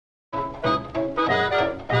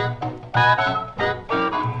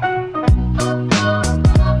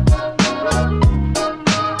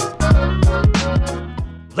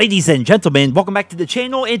Ladies and gentlemen, welcome back to the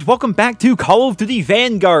channel and welcome back to Call of Duty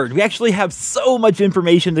Vanguard. We actually have so much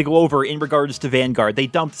information to go over in regards to Vanguard. They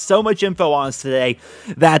dumped so much info on us today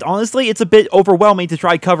that honestly it's a bit overwhelming to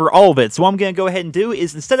try to cover all of it. So what I'm going to go ahead and do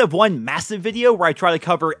is, instead of one massive video where I try to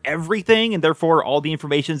cover everything and therefore all the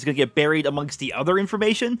information is going to get buried amongst the other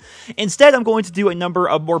information, instead I'm going to do a number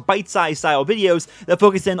of more bite-sized style videos that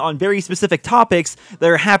focus in on very specific topics that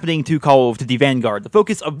are happening to Call of Duty Vanguard. The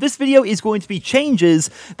focus of this video is going to be changes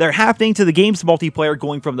that are happening to the game's multiplayer,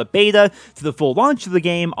 going from the beta to the full launch of the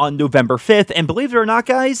game on November 5th. And believe it or not,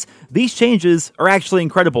 guys, these changes are actually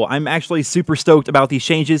incredible. I'm actually super stoked about these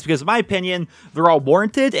changes because, in my opinion, they're all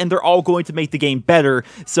warranted and they're all going to make the game better.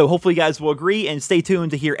 So hopefully you guys will agree and stay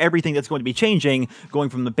tuned to hear everything that's going to be changing going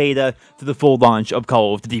from the beta to the full launch of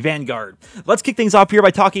Call of Duty Vanguard. Let's kick things off here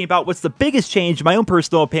by talking about what's the biggest change, in my own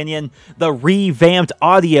personal opinion: the revamped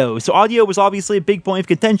audio. So audio was obviously a big point of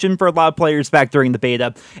contention for a lot of players back during the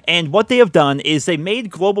beta. And what they have done is they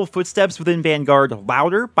made global footsteps within Vanguard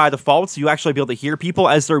louder by default, so you actually be able to hear people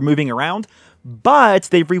as they're moving around. But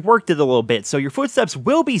they've reworked it a little bit, so your footsteps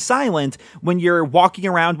will be silent when you're walking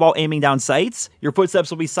around while aiming down sights. Your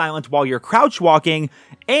footsteps will be silent while you're crouch walking,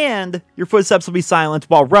 and your footsteps will be silent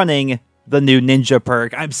while running the new ninja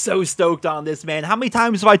perk. I'm so stoked on this, man. How many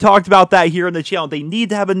times have I talked about that here on the channel? They need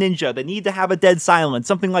to have a ninja. They need to have a dead silence,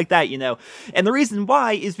 something like that, you know. And the reason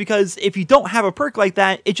why is because if you don't have a perk like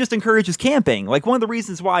that, it just encourages camping. Like, one of the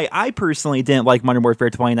reasons why I personally didn't like Modern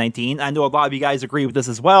Warfare 2019, I know a lot of you guys agree with this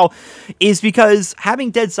as well, is because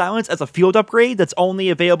having dead silence as a field upgrade that's only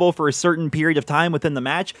available for a certain period of time within the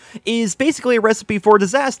match is basically a recipe for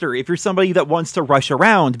disaster if you're somebody that wants to rush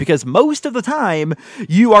around, because most of the time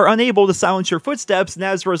you are unable to silence your footsteps, and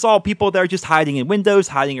as a result, people that are just hiding in windows,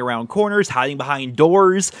 hiding around corners, hiding behind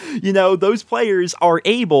doors, you know, those players are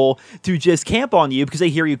able to just camp on you because they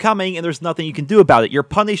hear you coming and there's nothing you can do about it. You're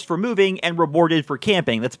punished for moving and rewarded for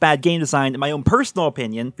camping. That's bad game design in my own personal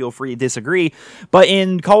opinion. Feel free to disagree, but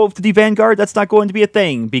in Call of Duty Vanguard, that's not going to be a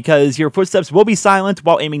thing because your footsteps will be silent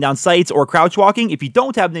while aiming down sights or crouch walking if you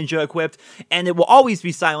don't have ninja equipped, and it will always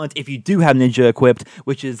be silent if you do have ninja equipped,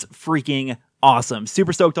 which is freaking awesome.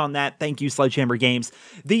 Super stoked on that. Thank you, Sledgehammer Games.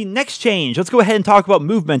 The next change, let's go ahead and talk about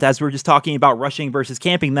movement, as we were just talking about rushing versus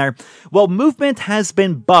camping there. Well, movement has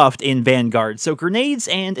been buffed in Vanguard, so grenades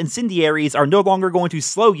and incendiaries are no longer going to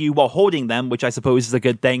slow you while holding them, which I suppose is a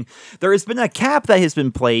good thing. There has been a cap that has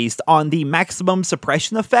been placed on the maximum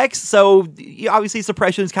suppression effects, so obviously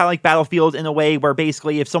suppression is kind of like Battlefield in a way where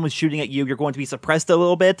basically if someone's shooting at you, you're going to be suppressed a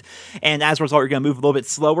little bit, and as a result, you're going to move a little bit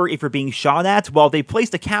slower if you're being shot at. Well, they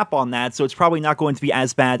placed a cap on that, so it's probably not going to be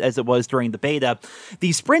as bad as it was during the beta.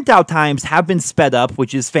 The sprint out times have been sped up,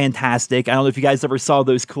 which is fantastic. I don't know if you guys ever saw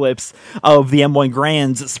those clips of the M1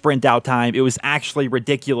 Grand's sprint out time. It was actually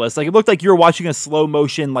ridiculous. Like, it looked like you were watching a slow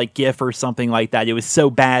motion like GIF or something like that. It was so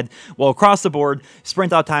bad. Well, across the board,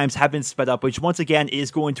 sprint out times have been sped up, which once again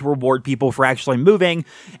is going to reward people for actually moving.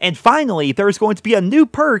 And finally, there's going to be a new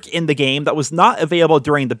perk in the game that was not available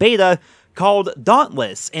during the beta called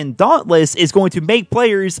Dauntless. And Dauntless is going to make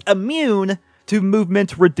players immune to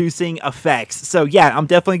movement reducing effects. So yeah, I'm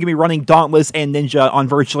definitely gonna be running Dauntless and Ninja on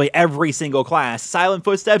virtually every single class. Silent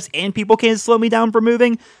footsteps and people can't slow me down from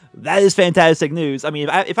moving. That is fantastic news. I mean,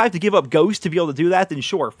 if I have to give up Ghost to be able to do that, then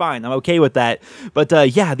sure, fine, I'm okay with that.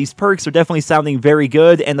 But yeah, these perks are definitely sounding very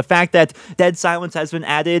good, and the fact that Dead Silence has been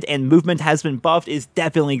added and movement has been buffed is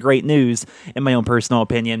definitely great news, in my own personal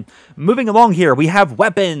opinion. Moving along here, we have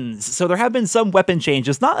weapons. So there have been some weapon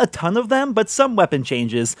changes, not a ton of them, but some weapon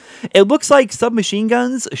changes. It looks like submachine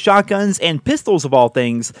guns, shotguns, and pistols of all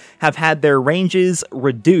things have had their ranges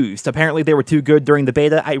reduced. Apparently they were too good during the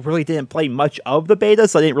beta. I really didn't play much of the beta,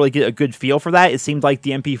 so I didn't really get a good feel for that. It seemed like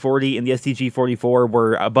the MP40 and the STG-44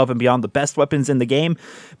 were above and beyond the best weapons in the game.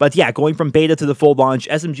 But yeah, going from beta to the full launch,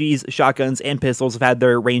 SMGs, shotguns, and pistols have had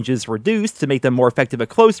their ranges reduced to make them more effective at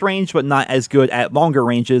close range, but not as good at longer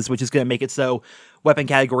ranges, which is going to make it so weapon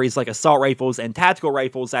categories like assault rifles and tactical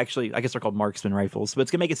rifles, actually, I guess they're called marksman rifles, but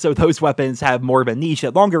it's going to make it so those weapons have more of a niche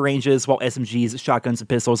at longer ranges, while SMGs, shotguns, and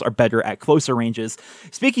pistols are better at closer ranges.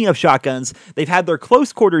 Speaking of shotguns, they've had their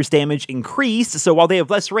close quarters damage increased, so while they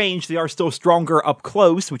have less range, they are still stronger up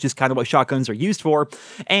close, which is kind of what shotguns are used for,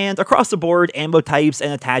 and across the board, ammo types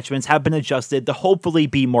and attachments have been adjusted to hopefully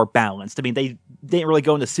be more balanced. I mean, they didn't really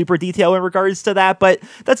go into super detail in regards to that, but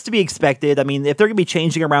that's to be expected. I mean, if they're going to be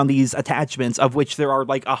changing around these attachments, of which there are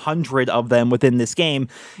like 100 of them within this game,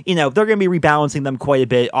 you know, they're going to be rebalancing them quite a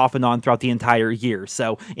bit off and on throughout the entire year.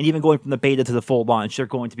 So, and even going from the beta to the full launch, they're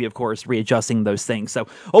going to be, of course, readjusting those things. So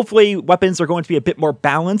hopefully weapons are going to be a bit more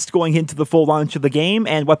balanced going into the full launch of the game,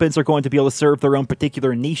 and weapons are going to be able to serve their own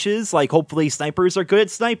particular niches. Like, hopefully snipers are good at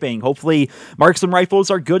sniping. Hopefully marksman rifles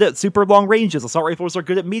are good at super long ranges. Assault rifles are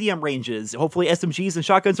good at medium ranges. Hopefully SMGs and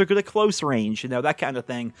shotguns are good at close range, you know, that kind of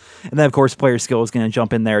thing. And then, of course, player skill is going to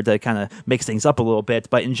jump in there to kind of mix things up a little bit.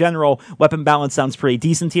 But in general, weapon balance sounds pretty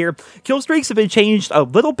decent here. Kill streaks have been changed a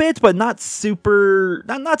little bit, but not super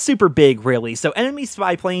big, really. So enemy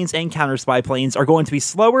spy planes and counter spy planes are going to be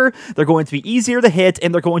slower, they're going to be easier to hit,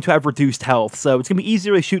 and they're going to have reduced health. So it's going to be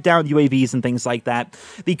easier to shoot down UAVs and things like that.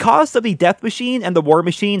 The cost of the death machine and the war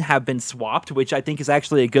machine have been swapped, which I think is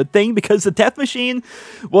actually a good thing, because the death machine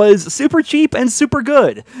was super cheap and super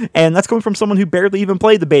good. And that's coming from someone who barely even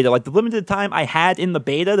played the beta. Like, the limited time I had in the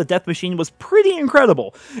beta, the death machine was pretty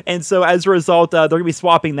incredible. And so as a result, they're going to be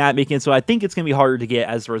swapping that, making it so I think it's going to be harder to get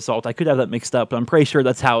as a result. I could have that mixed up, but I'm pretty sure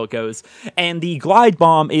that's how it goes. And the glide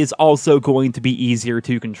bomb is also going to be easier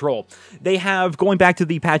to control. They have, going back to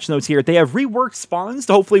the patch notes here, they have reworked spawns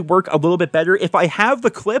to hopefully work a little bit better. If I have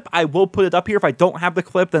the clip, I will put it up here. If I don't have the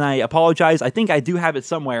clip, then I apologize. I think I do have it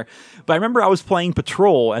somewhere. But I remember I was playing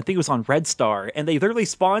Patrol, I think it was on Red Star, and they literally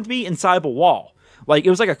spawned me inside of a wall. Like,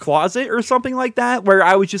 it was like a closet or something like that, where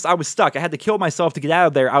I was stuck. I had to kill myself to get out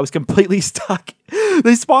of there. I was completely stuck.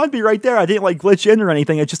 They spawned me right there. I didn't, like, glitch in or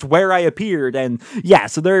anything. It's just where I appeared. And yeah,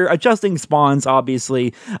 so they're adjusting spawns,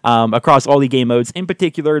 obviously, across all the game modes. In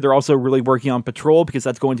particular, they're also really working on Patrol, because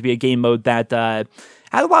that's going to be a game mode that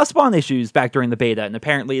had a lot of spawn issues back during the beta, and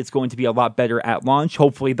apparently it's going to be a lot better at launch.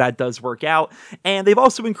 Hopefully that does work out. And they've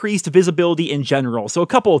also increased visibility in general. So a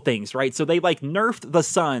couple of things, right? So they, like, nerfed the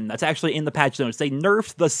sun. That's actually in the patch notes. They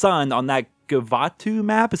nerfed the sun on that Gavatu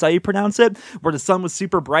map, is how you pronounce it, where the sun was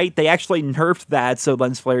super bright. They actually nerfed that, so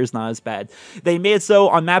lens flare is not as bad. They made it so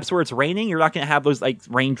on maps where it's raining, you're not going to have those, like,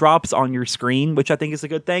 raindrops on your screen, which I think is a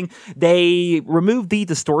good thing. They removed the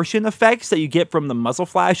distortion effects that you get from the muzzle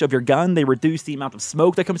flash of your gun. They reduced the amount of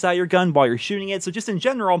smoke that comes out of your gun while you're shooting it. So just in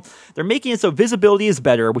general, they're making it so visibility is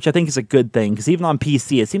better, which I think is a good thing, because even on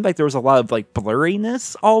PC, it seemed like there was a lot of, like,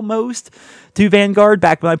 blurriness almost to Vanguard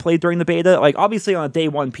back when I played during the beta. Like, obviously on a day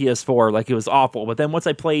one PS4, like, it was awful, but then once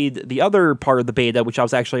I played the other part of the beta, which I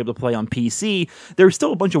was actually able to play on PC, there was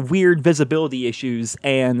still a bunch of weird visibility issues,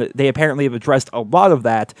 and they apparently have addressed a lot of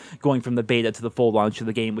that going from the beta to the full launch of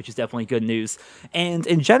the game, which is definitely good news. And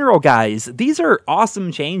in general, guys, these are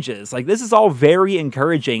awesome changes. Like, this is all very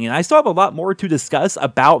encouraging, and I still have a lot more to discuss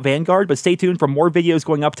about Vanguard, but stay tuned for more videos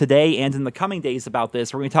going up today and in the coming days about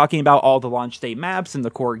this. We're going to be talking about all the launch date maps and the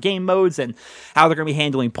core game modes, and how they're going to be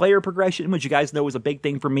handling player progression, which you guys know is a big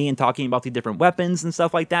thing for me, and talking about the different weapons and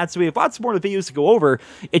stuff like that. So we have lots more videos to go over.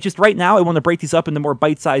 It's just right now I want to break these up into more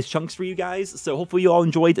bite-sized chunks for you guys. So hopefully you all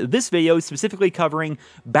enjoyed this video, specifically covering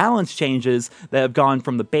balance changes that have gone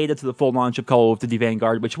from the beta to the full launch of Call of Duty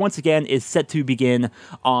Vanguard, which once again is set to begin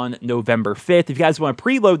on November 5th. If you guys want to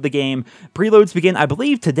preload the game, preloads begin, I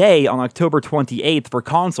believe, today on October 28th for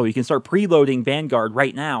console. You can start preloading Vanguard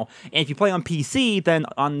right now. And if you play on PC, then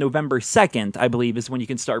on November 2nd, I believe, is when you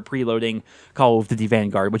can start preloading Call of Duty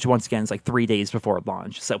Vanguard, which once again is like 3 days before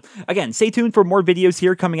launch. So again, stay tuned for more videos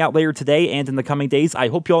here coming out later today and in the coming days. I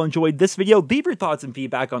hope you all enjoyed this video. Leave your thoughts and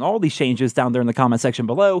feedback on all these changes down there in the comment section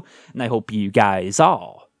below, and I hope you guys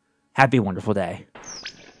all have a wonderful day.